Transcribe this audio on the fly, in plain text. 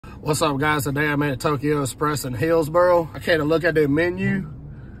What's up, guys? Today I'm at Tokyo Express in Hillsborough. I came to look at their menu.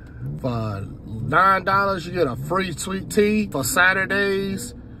 For $9, you get a free sweet tea. For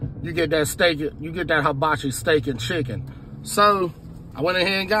Saturdays, you get that steak, you get that hibachi steak and chicken. So I went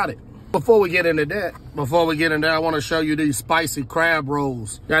ahead and got it. Before we get into that, I want to show you these spicy crab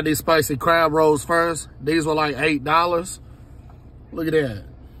rolls. Got these spicy crab rolls first. These were like $8. Look at that.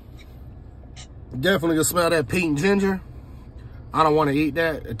 Definitely can smell that pink ginger. I don't want to eat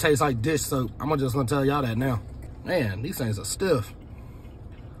that. It tastes like dish soap. I'm just going to tell y'all that now. Man, these things are stiff.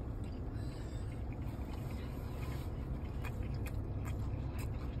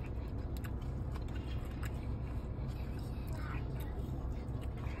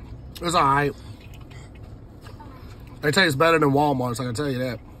 It's all right. They taste better than Walmart's, I can tell you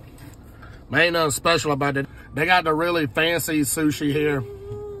that. Ain't nothing special about it. They got the really fancy sushi here.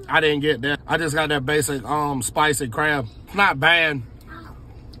 I didn't get that. I just got that basic spicy crab. It's not bad,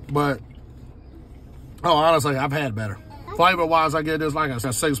 but honestly, I've had better. Flavor-wise, I get this like a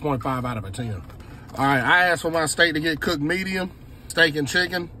 6.5 out of a 10. All right, I asked for my steak to get cooked medium, steak and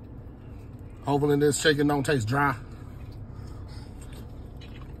chicken. Hopefully this chicken don't taste dry.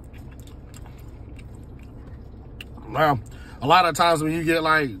 Now, a lot of times when you get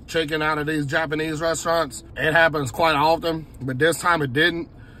like chicken out of these Japanese restaurants, it happens quite often, but this time it didn't.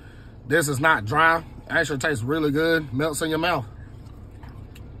 This is not dry. Actually tastes really good, melts in your mouth.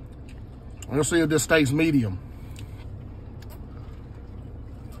 Let's see if this steak's medium.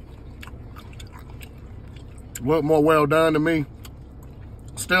 Look more well done to me.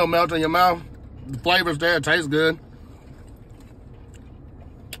 Still melt in your mouth. The flavor's there, it tastes good.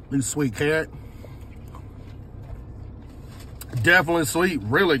 These sweet carrot. Definitely sweet,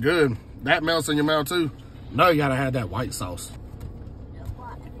 really good. That melts in your mouth too. No, you gotta have that white sauce.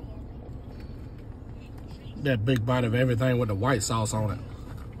 That big bite of everything with the white sauce on it.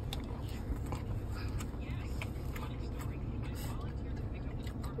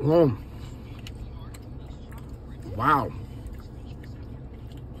 Wow.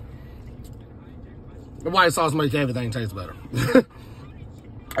 The white sauce makes everything taste better.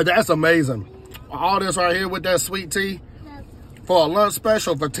 That's amazing. All this right here with that sweet tea for a lunch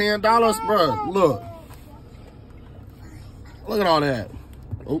special for $10, bro. Look. Look at all that.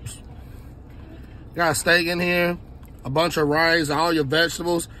 Oops. Got steak in here, a bunch of rice, all your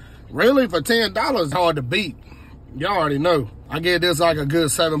vegetables. Really, for $10, hard to beat. Y'all already know. I give this like a good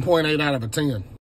 7.8 out of a 10.